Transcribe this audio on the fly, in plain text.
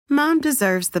Mom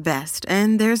deserves the best,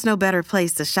 and there's no better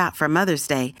place to shop for Mother's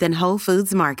Day than Whole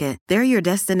Foods Market. They're your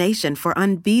destination for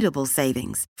unbeatable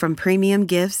savings, from premium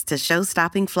gifts to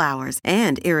show-stopping flowers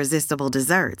and irresistible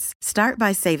desserts. Start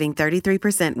by saving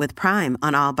 33% with Prime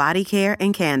on all body care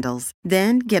and candles.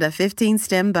 Then get a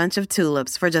 15-stem bunch of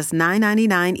tulips for just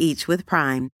 $9.99 each with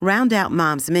Prime. Round out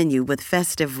Mom's menu with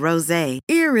festive rosé,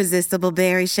 irresistible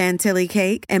berry chantilly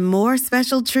cake, and more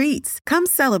special treats. Come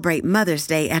celebrate Mother's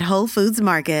Day at Whole Foods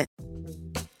Market.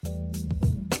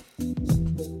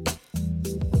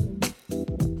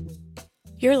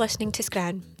 You're listening to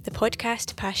Scran, the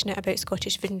podcast passionate about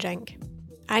Scottish food and drink.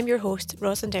 I'm your host,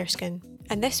 Rosalind Erskine,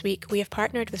 and this week we have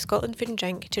partnered with Scotland Food and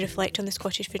Drink to reflect on the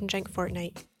Scottish Food and Drink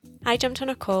Fortnight. I jumped on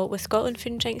a call with Scotland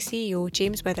Food and Drink CEO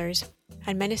James Withers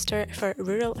and Minister for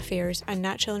Rural Affairs and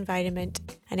Natural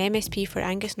Environment and MSP for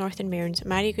Angus North and Mearns,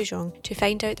 Marie Goujon, to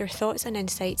find out their thoughts and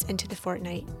insights into the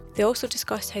fortnight. They also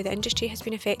discussed how the industry has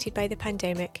been affected by the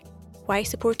pandemic, why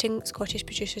supporting Scottish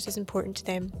producers is important to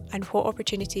them, and what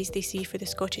opportunities they see for the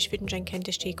Scottish food and drink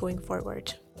industry going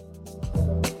forward.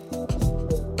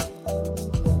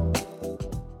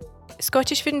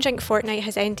 Scottish Food and Drink Fortnight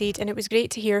has ended, and it was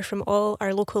great to hear from all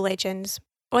our local legends.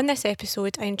 On this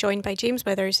episode, I'm joined by James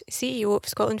Withers, CEO of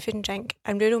Scotland Food and Drink,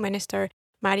 and Rural Minister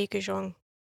Marie Goujon.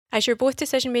 As you're both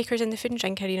decision makers in the food and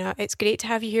drink arena, it's great to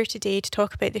have you here today to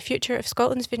talk about the future of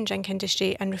Scotland's food and drink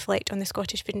industry and reflect on the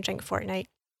Scottish Food and Drink Fortnight.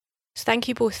 So thank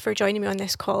you both for joining me on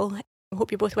this call. I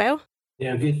hope you're both well.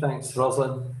 Yeah, I'm good, thanks,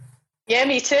 Rosalind. Yeah,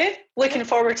 me too. Looking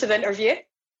forward to the interview.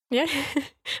 Yeah,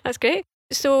 that's great.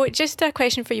 So just a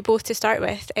question for you both to start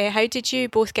with. How did you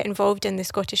both get involved in the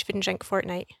Scottish Food and Drink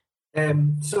Fortnight?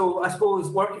 So I suppose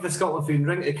working for Scotland Food and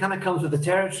Drink, it kind of comes with the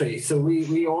territory. So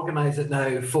we organise it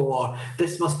now for,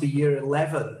 this must be year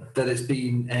 11 that it's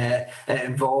been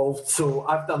involved. So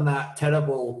I've done that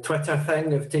terrible Twitter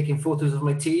thing of taking photos of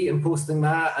my tea and posting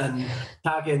that and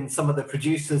tagging some of the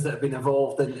producers that have been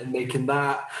involved in making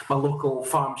that. My local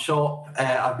farm shop,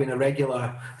 I've been a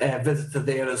regular visitor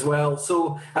there as well.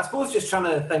 So I suppose just trying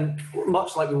to think,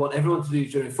 much like we want everyone to do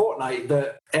during Fortnight,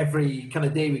 that every kind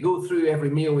of day we go through, every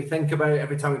meal we think about,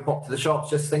 every time we pop to the shops,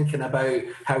 just thinking about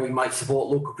how we might support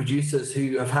local producers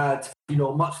who have had,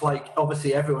 much like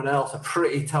obviously everyone else, a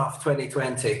pretty tough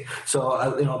 2020. So,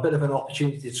 a bit of an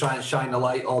opportunity to try and shine a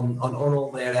light on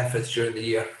all their efforts during the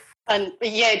year. And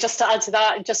yeah, just to add to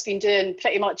that, I've just been doing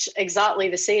pretty much exactly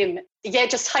the same. Yeah,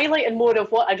 just highlighting more of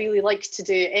what I really like to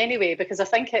do anyway, because I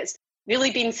think it's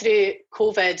really been through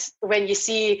COVID when you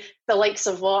see the likes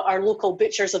of what our local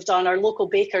butchers have done, our local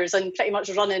bakers, and pretty much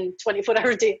running 24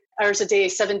 hours a day,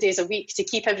 7 days a week to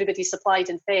keep everybody supplied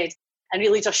and fed, and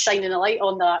really just shining a light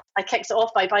on that. I kicked it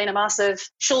off by buying a massive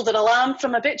shoulder of lamb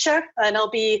from a butcher, and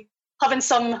I'll be having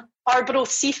some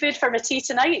Arbroath seafood for my tea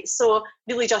tonight. So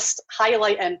really just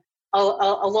highlighting a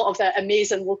lot of the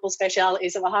amazing local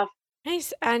specialities that I have.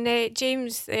 Nice. And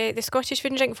James, the Scottish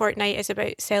Food and Drink Fortnight is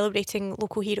about celebrating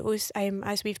local heroes,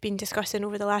 as we've been discussing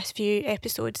over the last few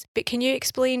episodes. But can you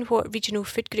explain what regional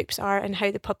food groups are and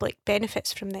how the public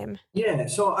benefits from them? Yeah,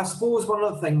 so I suppose one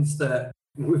of the things that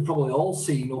we've probably all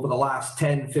seen over the last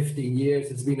 10, 15 years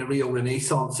has been a real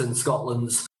renaissance in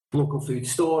Scotland's local food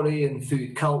story and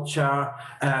food culture.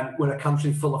 We're a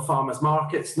country full of farmers'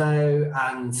 markets now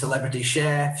and celebrity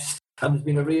chefs, and there's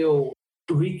been a real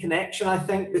reconnection, I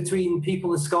think, between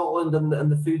people in Scotland and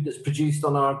the food that's produced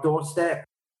on our doorstep.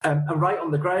 And right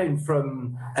on the ground,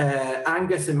 from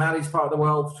Angus in Marie's part of the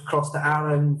world across to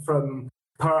Arran, from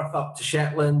Perth up to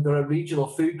Shetland, there are regional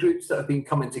food groups that have been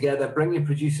coming together, bringing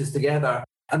producers together,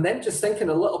 and then just thinking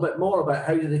a little bit more about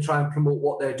how do they try and promote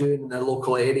what they're doing in their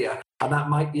local area. And that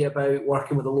might be about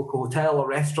working with a local hotel or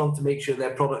restaurant to make sure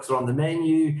their products are on the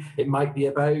menu. It might be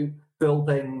about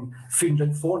building food and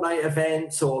drink fortnight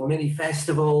events or mini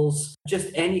festivals,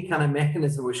 just any kind of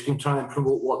mechanism which can try and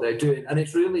promote what they're doing. And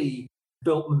it's really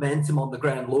built momentum on the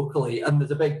ground locally. And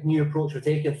there's a big new approach we're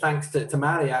taking, thanks to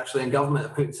Marie actually, and government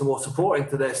have put some more support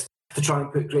into this to try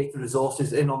and put greater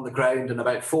resources in on the ground. And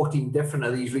about 14 different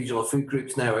of these regional food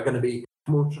groups now are going to be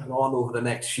motoring on over the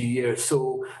next few years.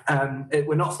 So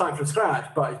we're not starting from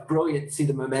scratch, but it's brilliant to see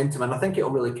the momentum. And I think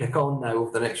it'll really kick on now over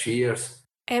the next few years.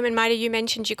 And Marie, you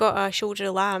mentioned you got a shoulder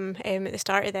of lamb at the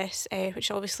start of this, which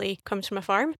obviously comes from a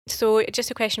farm. So just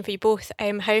a question for you both.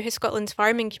 How has Scotland's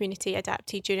farming community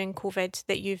adapted during COVID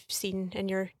that you've seen in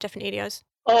your different areas?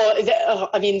 They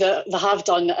have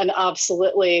done an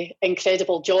absolutely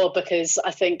incredible job, because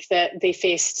I think that they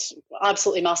faced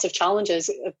absolutely massive challenges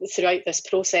throughout this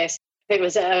process. It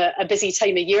was a busy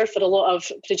time of year for a lot of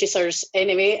producers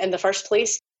anyway in the first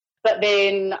place. But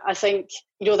then I think,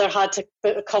 there had to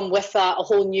come with that a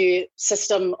whole new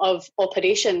system of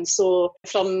operation. So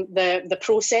from the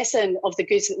processing of the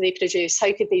goods that they produce,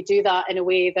 how could they do that in a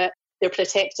way that they're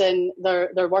protecting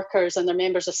their workers and their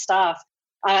members of staff?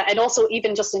 And also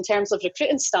even just in terms of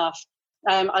recruiting staff.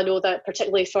 I know that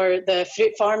particularly for the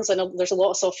fruit farms, and there's a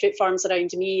lot of soft fruit farms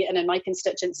around me and in my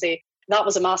constituency, that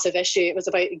was a massive issue. It was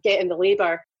about getting the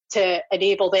labour to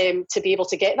enable them to be able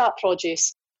to get that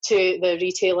produce to the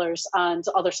retailers and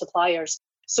other suppliers.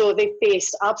 So they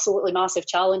faced absolutely massive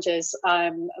challenges,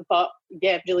 but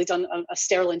really done a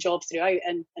sterling job throughout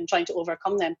and trying to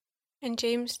overcome them. And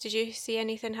James, did you see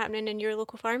anything happening in your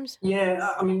local farms? Yeah,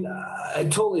 I mean, I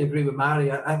totally agree with Mary.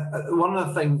 One of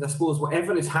the things, I suppose,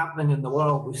 whatever is happening in the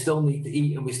world, we still need to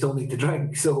eat and we still need to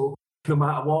drink. So no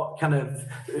matter what kind of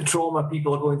trauma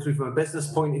people are going through from a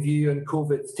business point of view, and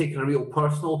COVID's taken a real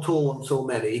personal toll on so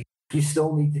many, you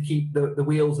still need to keep the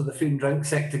wheels of the food and drink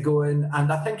sector going.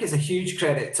 And I think it's a huge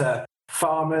credit to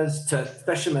farmers, to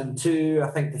fishermen too.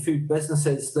 I think the food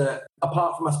businesses that,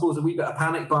 apart from, I suppose, a wee bit of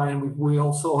panic buying, we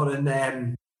all saw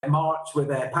in March with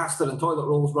pasta and toilet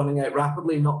rolls running out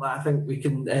rapidly. Not that I think we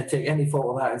can take any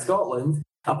fault of that in Scotland.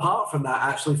 Apart from that,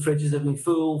 actually, fridges have been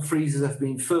full, freezers have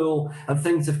been full, and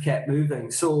things have kept moving.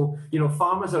 So,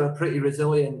 farmers are a pretty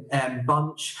resilient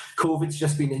bunch. COVID's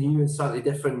just been a new and slightly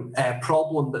different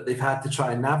problem that they've had to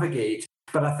try and navigate.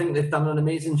 But I think they've done an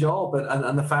amazing job.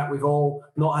 And the fact we've all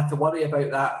not had to worry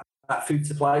about that food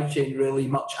supply chain really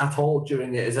much at all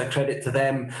during it is a credit to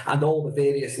them, and all the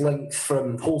various links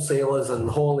from wholesalers and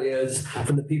hauliers,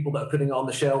 from the people that are putting it on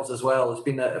the shelves as well. It's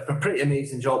been a pretty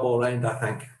amazing job all around, I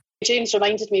think. James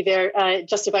reminded me there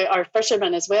just about our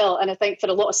fishermen as well. And I think for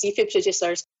a lot of seafood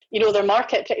producers, their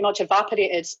market pretty much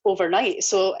evaporated overnight.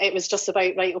 So it was just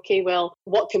about, right, okay, well,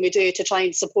 what can we do to try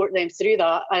and support them through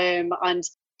that and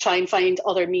try and find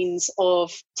other means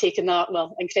of taking that,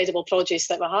 incredible produce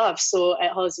that we have. So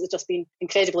it has just been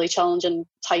incredibly challenging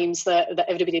times that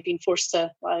everybody has been forced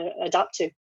to adapt to.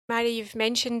 Mary, you've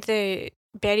mentioned the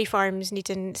berry farms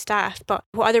needing staff, but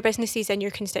what other businesses in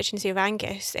your constituency of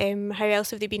Angus, how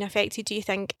else have they been affected, do you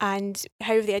think, and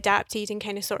how have they adapted and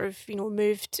kind of sort of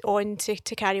moved on to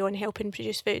carry on helping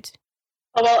produce food?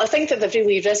 Well, I think that they've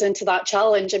really risen to that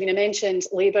challenge. I mean, I mentioned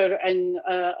labour and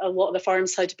a lot of the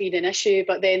farms had been an issue,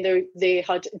 but then they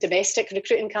had domestic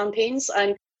recruiting campaigns,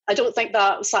 and I don't think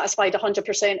that satisfied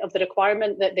 100% of the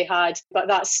requirement that they had, but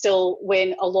that still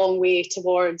went a long way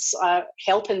towards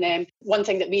helping them. One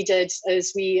thing that we did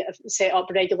is we set up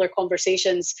regular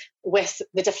conversations with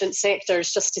the different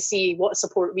sectors just to see what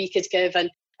support we could give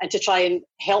and to try and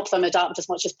help them adapt as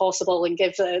much as possible and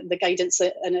give the guidance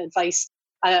and advice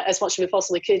as much as we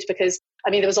possibly could. Because,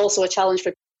 there was also a challenge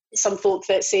for some folk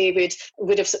that say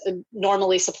would have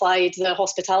normally supplied the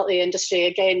hospitality industry.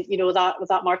 Again,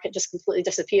 that market just completely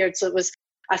disappeared. So it was,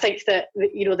 I think that,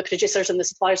 the producers and the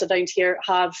suppliers around here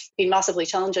have been massively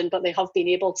challenging, but they have been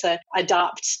able to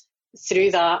adapt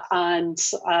through that and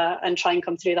try and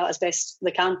come through that as best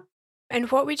they can. And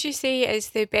what would you say is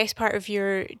the best part of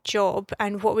your job,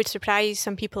 and what would surprise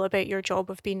some people about your job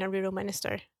of being a rural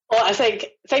minister? Well, I think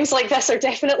things like this are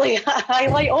definitely a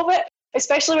highlight of it,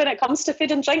 especially when it comes to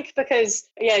food and drink, because,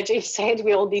 James said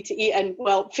we all need to eat, and,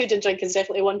 food and drink is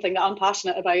definitely one thing that I'm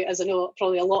passionate about, as I know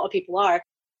probably a lot of people are.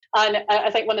 And I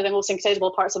think one of the most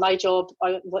incredible parts of my job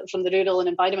from the rural and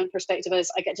environment perspective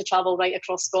is I get to travel right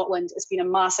across Scotland. It's been a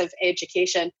massive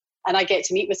education, and I get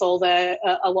to meet with a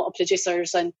lot of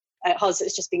producers, and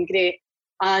it's just been great.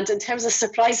 And in terms of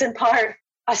surprising part,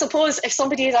 I suppose if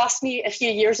somebody had asked me a few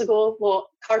years ago what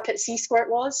carpet sea squirt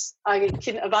was, I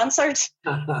couldn't have answered.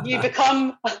 You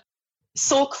become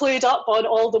so clued up on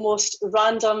all the most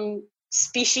random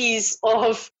species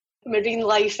of marine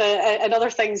life and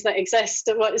other things that exist.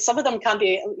 Some of them can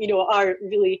be, are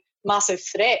really massive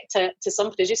threat to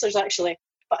some producers, actually.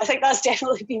 But I think that's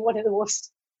definitely been one of the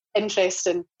most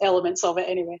interesting elements of it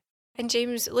anyway. And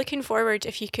James, looking forward,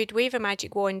 if you could wave a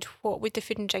magic wand, what would the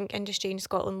food and drink industry in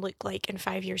Scotland look like in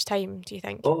 5 years' time, do you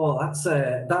think? Oh, that's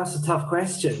a tough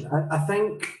question. I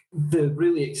think the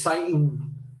really exciting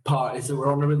part is that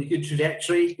we're on a really good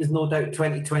trajectory. There's no doubt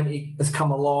 2020 has come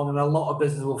along and a lot of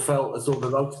businesses will feel as though the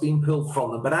rug's being pulled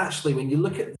from them. But actually, when you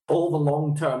look at all the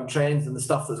long-term trends and the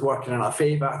stuff that's working in our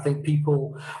favour, I think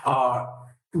people are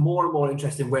more and more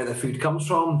interested in where their food comes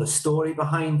from, the story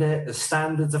behind it, the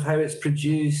standards of how it's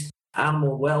produced,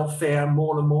 animal welfare.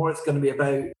 More and more it's going to be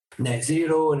about net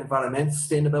zero and environmental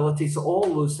sustainability. So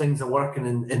all those things are working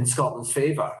in Scotland's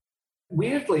favour.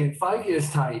 Weirdly, in 5 years'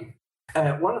 time,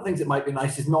 one of the things that might be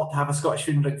nice is not to have a Scottish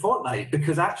Food and Drink fortnight,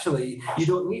 because actually you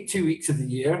don't need 2 weeks of the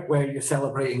year where you're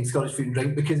celebrating Scottish food and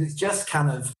drink, because it's just kind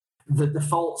of the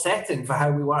default setting for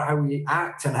how we work, how we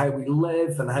act and how we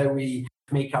live and how we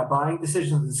make our buying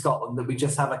decisions in Scotland, that we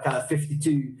just have a kind of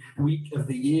 52 week of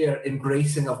the year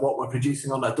embracing of what we're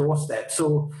producing on our doorstep.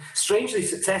 So strangely,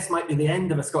 success might be the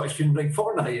end of a Scottish Food and Drink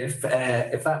fortnight, if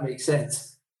that makes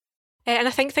sense. And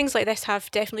I think things like this have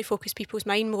definitely focused people's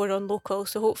mind more on local.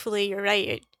 So hopefully you're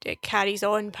right, it carries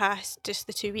on past just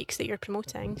the 2 weeks that you're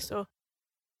promoting. So,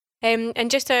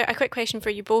 and just a quick question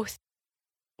for you both.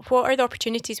 What are the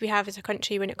opportunities we have as a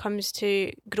country when it comes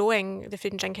to growing the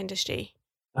food and drink industry?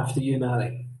 After you,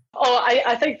 Mary. Oh,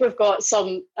 I think we've got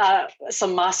some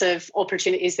massive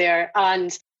opportunities there,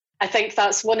 and I think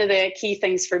that's one of the key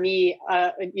things for me.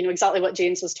 Exactly what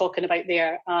James was talking about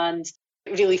there, and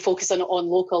really focusing on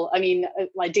local. I mean,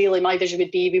 ideally, my vision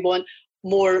would be we want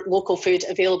more local food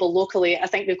available locally. I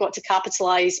think we've got to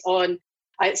capitalise on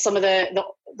some of the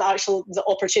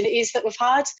opportunities that we've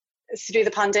had through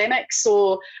the pandemic.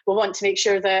 So we want to make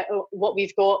sure that what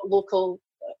we've got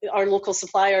our local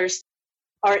suppliers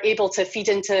are able to feed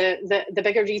into the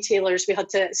bigger retailers. We had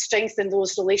to strengthen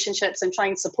those relationships and try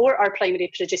and support our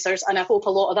primary producers. And I hope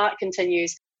a lot of that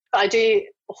continues. But I do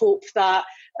hope that,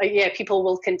 people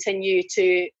will continue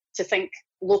to think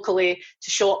locally,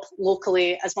 to shop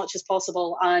locally as much as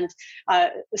possible, and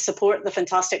support the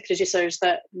fantastic producers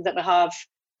that we have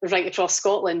right across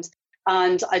Scotland.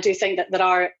 And I do think that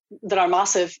there are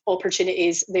massive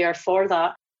opportunities there for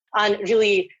that. And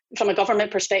really, from a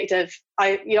government perspective,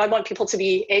 I want people to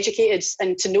be educated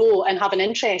and to know and have an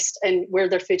interest in where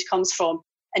their food comes from,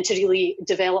 and to really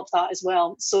develop that as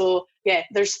well. So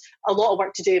there's a lot of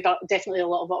work to do, but definitely a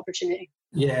lot of opportunity.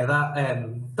 Yeah,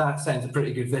 that sounds a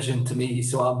pretty good vision to me.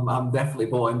 So I'm definitely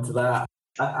bought into that.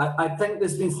 I think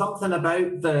there's been something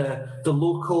about the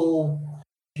local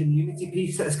community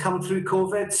piece that has come through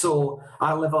COVID. So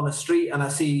I live on a street and I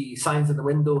see signs in the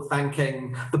window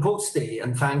thanking the postie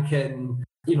and thanking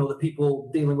the people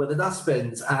dealing with the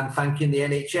dustbins and thanking the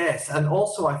NHS. And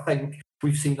also I think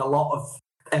we've seen a lot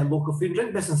of local food and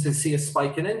drink businesses see a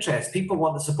spike in interest. People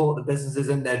want to support the businesses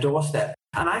in their doorstep.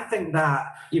 And I think that,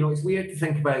 it's weird to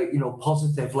think about,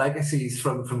 positive legacies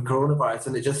from coronavirus,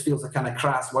 and it just feels a kind of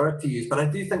crass word to use. But I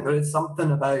do think there is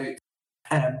something about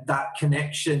that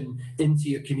connection into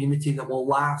your community that will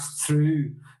last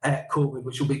through COVID,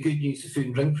 which will be good news for food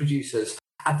and drink producers.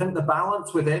 I think the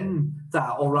balance within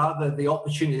that, or rather the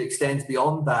opportunity that extends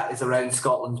beyond that, is around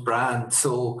Scotland's brand.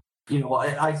 So,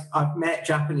 I've met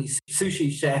Japanese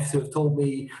sushi chefs who have told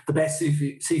me the best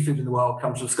seafood in the world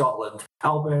comes from Scotland.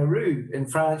 Albert Roux in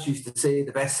France used to say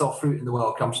the best soft fruit in the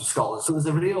world comes from Scotland. So there's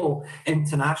a real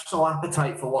international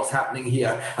appetite for what's happening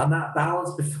here. And that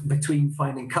balance between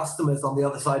finding customers on the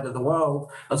other side of the world,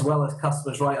 as well as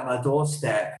customers right on our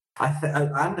doorstep,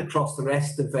 and across the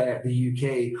rest of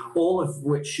the UK, all of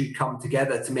which should come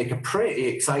together to make a pretty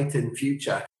exciting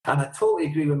future. And I totally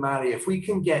agree with Mary. If we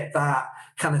can get that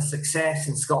kind of success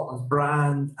in Scotland's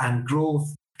brand and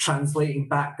growth translating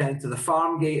back down to the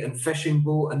farm gate and fishing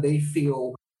boat, and they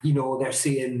feel, they're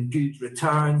seeing good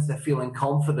returns, they're feeling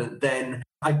confident, then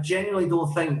I genuinely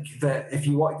don't think that if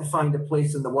you wanted to find a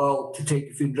place in the world to take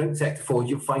the food and drink sector forward,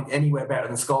 you'll find anywhere better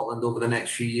than Scotland over the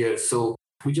next few years. So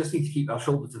we just need to keep our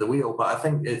shoulder to the wheel. But I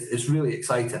think it's really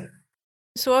exciting.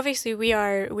 So obviously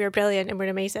we're brilliant and we're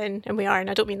amazing, and we are, and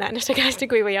I don't mean that in a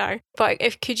sarcastic way, we are. But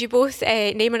could you both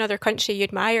name another country you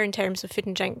admire in terms of food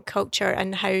and drink culture,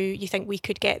 and how you think we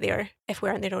could get there if we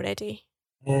aren't there already?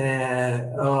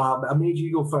 I made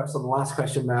you go first on the last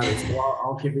question, Mary, so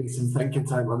I'll give you some thinking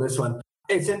time on this one.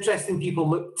 It's interesting, people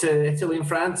look to Italy and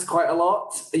France quite a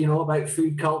lot, about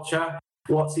food culture.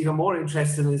 What's even more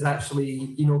interesting is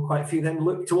actually, quite a few of them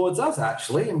look towards us,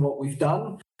 actually, and what we've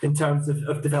done in terms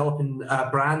of developing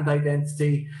brand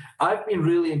identity. I've been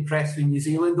really impressed with New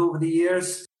Zealand over the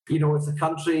years. It's a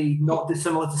country not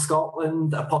dissimilar to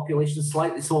Scotland, a population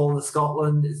slightly smaller than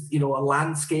Scotland. It's, a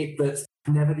landscape that's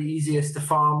never the easiest to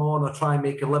farm on or try and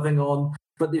make a living on.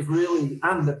 But they've really,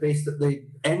 and they're based at the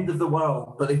end of the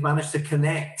world, but they've managed to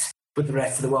connect with the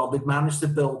rest of the world. They've managed to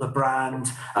build a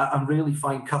brand and really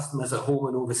find customers at home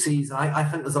and overseas. And I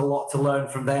think there's a lot to learn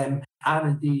from them, and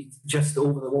indeed just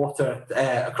over the water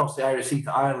across the Irish Sea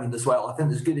to Ireland as well. I think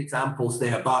there's good examples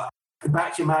there. But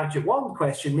back to your Marriage at One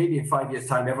question, maybe in 5 years'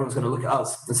 time, everyone's going to look at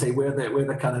us and say we're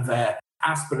the kind of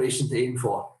aspiration to aim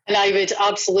for. And I would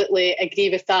absolutely agree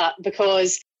with that,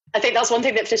 because I think that's one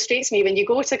thing that frustrates me when you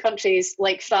go to countries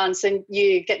like France and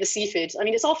you get the seafood. I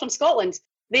mean, it's all from Scotland.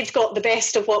 They've got the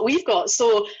best of what we've got.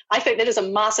 So I think there is a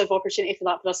massive opportunity for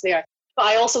that for us there. But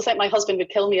I also think my husband would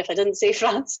kill me if I didn't say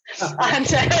France. And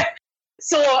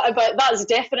But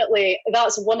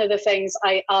that's one of the things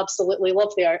I absolutely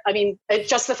love there. I mean,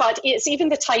 just the fact, it's even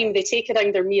the time they take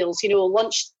around their meals.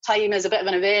 Lunch time is a bit of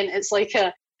an event. It's like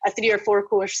a 3 or 4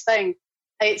 course thing.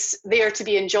 It's there to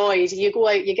be enjoyed. You go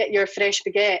out, you get your fresh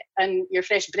baguette and your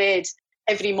fresh bread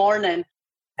every morning.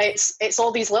 It's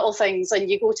all these little things, and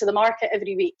you go to the market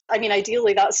every week. I mean,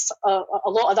 ideally, that's a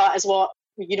lot of that is what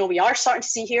we are starting to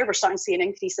see here. We're starting to see an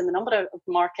increase in the number of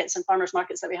markets and farmers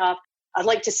markets that we have. I'd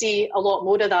like to see a lot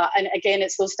more of that. And again,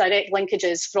 it's those direct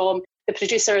linkages from the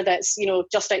producer that's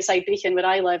just outside Brechin where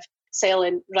I live,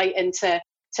 selling right into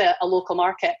a local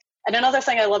market. And another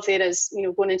thing I love there is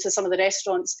going into some of the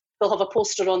restaurants, they'll have a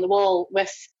poster on the wall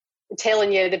with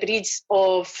telling you the breeds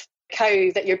of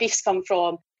cow that your beef's come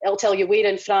from. It'll tell you where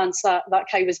in France that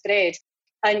cow was bred.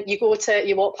 And you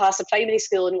walk past a primary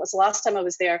school, and it was the last time I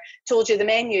was there, told you the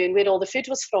menu and where all the food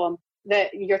was from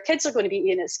that your kids are going to be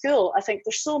eating at school. I think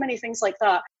there's so many things like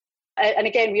that. And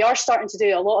again, we are starting to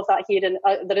do a lot of that here, and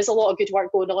there is a lot of good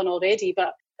work going on already,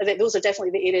 but I think those are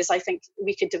definitely the areas I think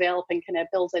we could develop and kind of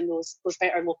build in those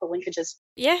better local linkages.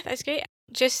 Yeah, that's great.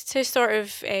 Just to sort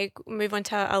of move on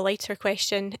to a lighter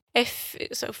question,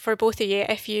 for both of you,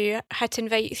 if you had to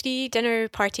invite 3 dinner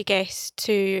party guests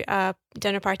to a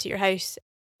dinner party at your house,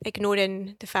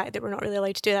 ignoring the fact that we're not really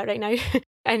allowed to do that right now,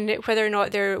 and whether or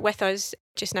not they're with us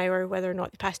just now or whether or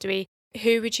not they passed away,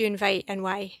 who would you invite and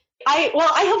why? I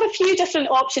have a few different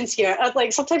options here.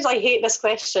 Sometimes I hate this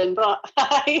question, but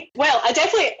I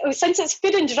definitely, since it's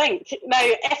food and drink, now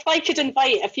if I could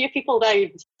invite a few people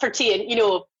round for tea, and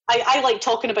I like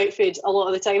talking about food a lot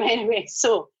of the time anyway,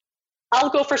 so I'll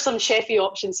go for some chefy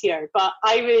options here, but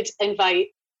I would invite,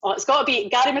 it's got to be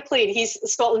Gary McLean. He's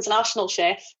Scotland's national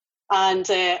chef and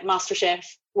MasterChef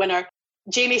winner.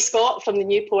 Jamie Scott from the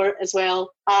Newport as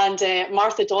well, and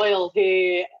Martha Doyle,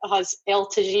 who has El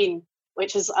Tagine,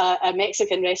 which is a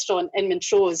Mexican restaurant in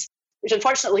Montrose, which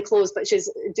unfortunately closed, but she's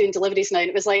doing deliveries now. And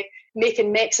it was like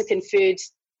making Mexican food,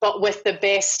 but with the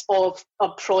best of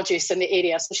produce in the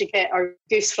area. So she'd get our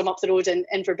goose from up the road in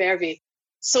Inverbervie.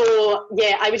 So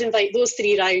yeah, I would invite those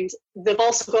 3 round. They've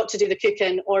also got to do the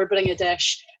cooking or bring a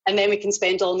dish, and then we can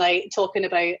spend all night talking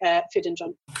about food and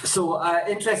drink. So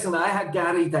interestingly, I had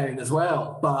Gary down as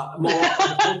well, but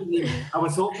I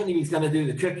was hoping he was going to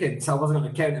do the cooking, so I wasn't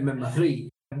going to count him in my 3.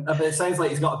 But it sounds like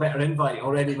he's got a better invite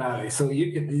already, Mary. So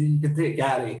you can take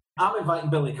Gary. I'm inviting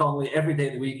Billy Connolly every day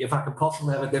of the week if I can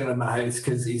possibly have a dinner in my house,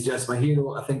 because he's just my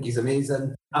hero. I think he's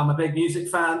amazing. I'm a big music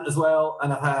fan as well,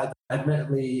 and I've had,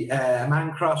 admittedly, a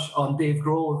man crush on Dave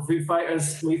Grohl of Foo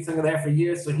Fighters, lead singer there for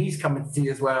years, so he's coming to tea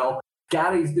as well.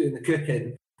 Gary's doing the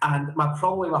cooking, and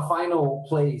probably my final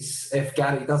place, if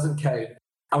Gary doesn't count,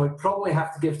 I would probably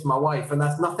have to give to my wife, and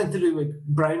that's nothing to do with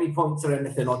brownie points or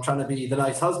anything or trying to be the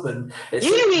nice husband. It's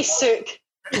you wee sook.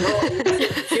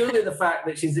 Purely the fact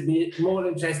that she's more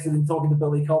interested in talking to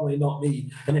Billy Connolly, not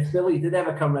me. And if Billy did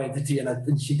ever come round to tea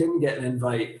and she didn't get an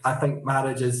invite, I think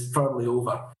marriage is firmly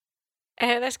over.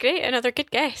 That's great. Another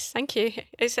good guess. Thank you.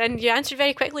 And you answered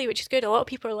very quickly, which is good. A lot of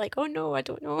people are like, oh no, I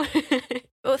don't know.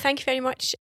 Well, thank you very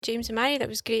much, James and Mary. That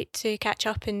was great to catch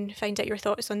up and find out your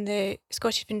thoughts on the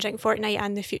Scottish Food and Drink Fortnight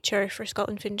and the future for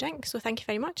Scotland Food and Drink. So thank you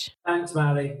very much. Thanks,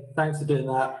 Mary. Thanks for doing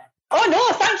that. Oh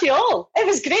no, thank you all. It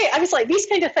was great. I was like, these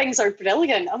kind of things are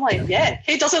brilliant. I'm like, yeah,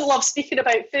 who doesn't love speaking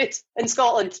about food in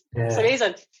Scotland? Yeah. It's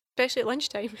amazing. Especially at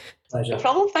lunchtime. Pleasure. No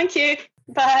problem. Thank you.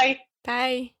 Bye.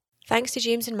 Bye. Thanks to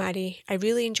James and Mary. I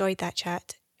really enjoyed that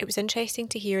chat. It was interesting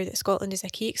to hear that Scotland is a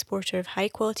key exporter of high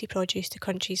quality produce to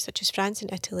countries such as France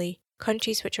and Italy,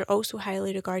 countries which are also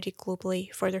highly regarded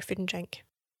globally for their food and drink.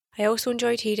 I also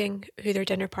enjoyed hearing who their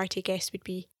dinner party guests would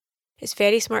be. It's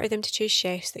very smart of them to choose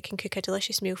chefs that can cook a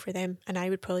delicious meal for them, and I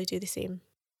would probably do the same.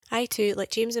 I too, like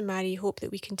James and Mary, hope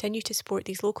that we continue to support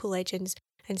these local legends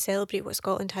and celebrate what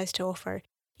Scotland has to offer,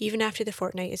 even after the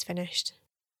fortnight is finished.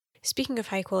 Speaking of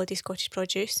high quality Scottish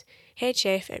produce, head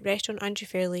chef at restaurant Andrew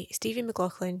Fairley, Stephen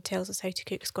McLaughlin, tells us how to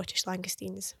cook Scottish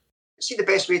langoustines. See, the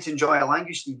best way to enjoy a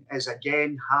langoustine is,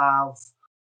 again, have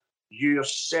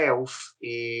yourself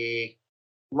a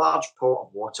large pot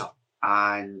of water.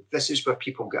 And this is where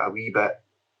people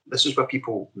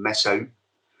miss out,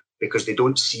 because they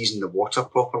don't season the water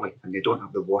properly and they don't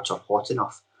have the water hot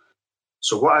enough.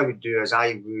 So what I would do is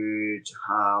I would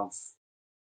have,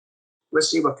 let's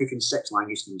say we're cooking 6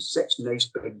 langoustines, 6 nice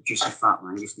big juicy fat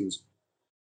langoustines.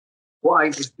 What I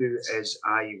would do is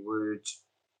I would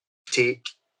take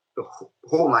the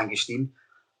whole langoustine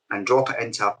and drop it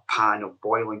into a pan of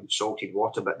boiling salted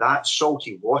water. But that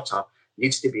salty water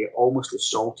needs to be almost as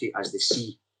salty as the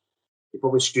sea. You're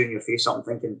probably screwing your face up and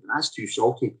thinking, that's too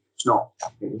salty. It's not.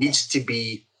 It needs to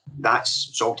be that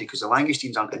salty, because the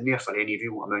langoustines aren't in there for any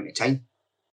real amount of time.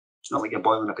 It's not like you're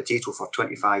boiling a potato for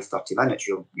 25, 30 minutes.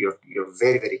 You're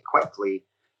very, very quickly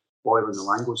boiling the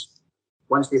langos.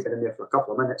 Once they've been in there for a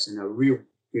couple of minutes in a real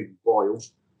good boil,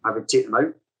 I would take them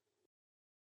out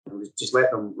and just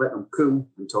let them cool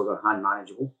until they're hand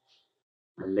manageable.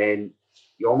 And then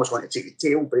you almost want to take the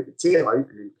tail, break the tail out,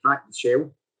 and then crack the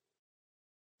shell.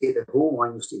 Take the whole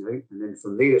langoustine out, and then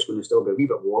from there it's going to still be a wee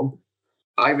bit warm.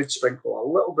 I would sprinkle a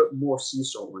little bit more sea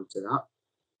salt onto that,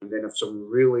 and then have some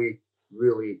really,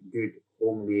 really good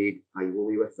homemade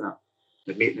aioli with that.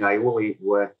 I'd make the aioli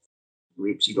with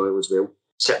rapeseed oil as well.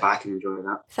 Sit back and enjoy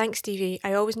that. Thanks, Stevie.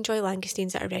 I always enjoy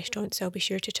langoustines at a restaurant, so I'll be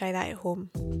sure to try that at home.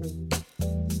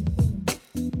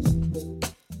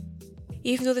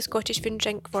 Even though the Scottish Food and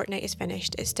Drink fortnight is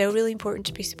finished, it's still really important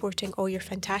to be supporting all your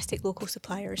fantastic local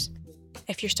suppliers.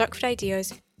 If you're stuck for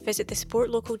ideas, visit the Support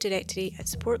Local directory at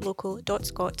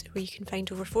supportlocal.scot, where you can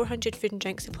find over 400 food and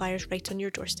drink suppliers right on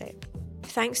your doorstep.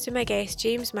 Thanks to my guests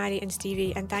James, Mary and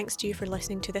Stevie, and thanks to you for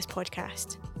listening to this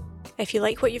podcast. If you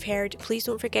like what you've heard, please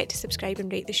don't forget to subscribe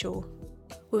and rate the show.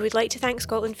 We would like to thank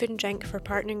Scotland Food and Drink for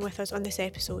partnering with us on this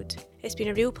episode. It's been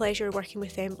a real pleasure working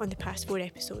with them on the past 4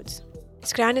 episodes.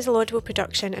 Scran is a laudable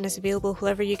production and is available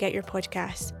wherever you get your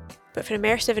podcasts, but for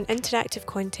immersive and interactive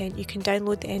content you can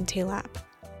download the Entail app.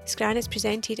 Scran is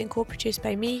presented and co-produced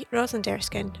by me, Rosalind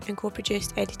Erskine, and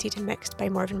co-produced, edited and mixed by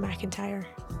Morven McIntyre.